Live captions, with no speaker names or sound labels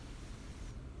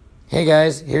Hey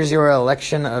guys, here's your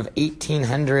election of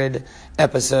 1800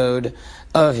 episode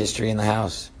of History in the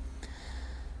House.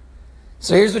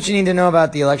 So here's what you need to know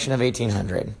about the election of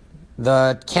 1800.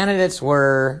 The candidates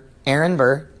were Aaron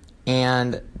Burr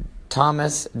and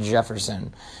Thomas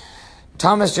Jefferson.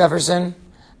 Thomas Jefferson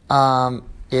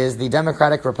is the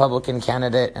Democratic Republican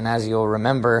candidate, and as you'll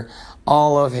remember,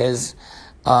 all of his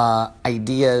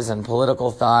ideas and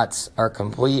political thoughts are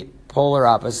complete polar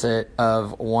opposite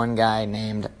of one guy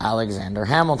named Alexander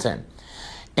Hamilton.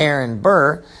 Aaron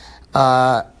Burr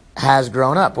has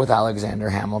grown up with Alexander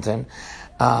Hamilton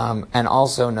and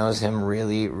also knows him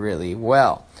really, really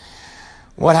well.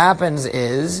 What happens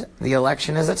is the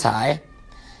election is a tie.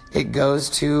 It goes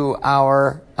to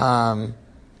our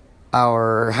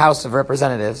House of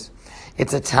Representatives.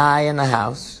 It's a tie in the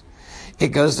House. It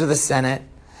goes to the Senate.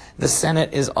 The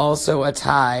Senate is also a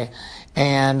tie.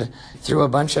 And through a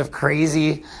bunch of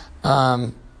crazy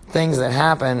things that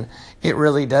happen, it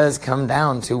really does come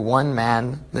down to one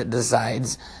man that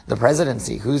decides the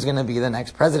presidency, who's going to be the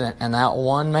next president. And that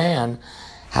one man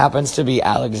happens to be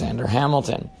Alexander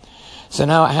Hamilton. So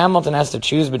now Hamilton has to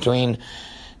choose between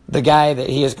the guy that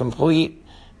he is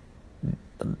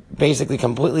basically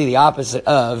completely the opposite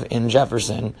of in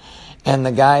Jefferson, and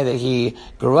the guy that he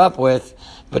grew up with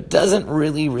but doesn't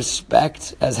really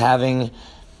respect as having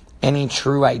any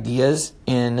true ideas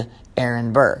in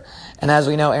Aaron Burr. And as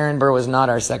we know, Aaron Burr was not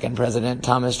our second president.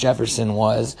 Thomas Jefferson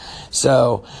was.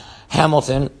 So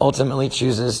Hamilton ultimately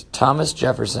chooses Thomas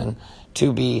Jefferson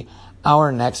to be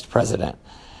our next president.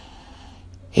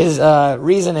 His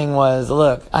reasoning was,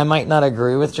 look, I might not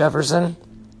agree with Jefferson,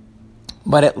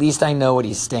 but at least I know what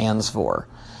he stands for.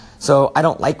 So I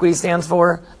don't like what he stands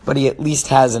for, but he at least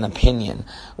has an opinion.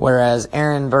 Whereas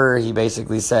Aaron Burr, he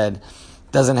basically said,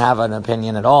 doesn't have an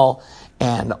opinion at all,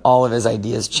 and all of his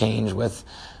ideas change with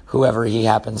whoever he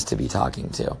happens to be talking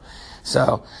to.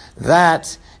 So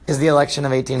that is the election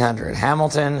of 1800.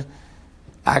 Hamilton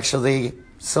actually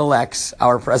selects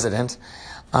our president,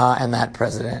 and that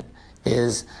president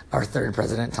is our third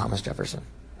president, Thomas Jefferson.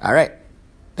 All right.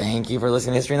 Thank you for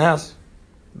listening to History in the House.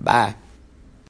 Bye.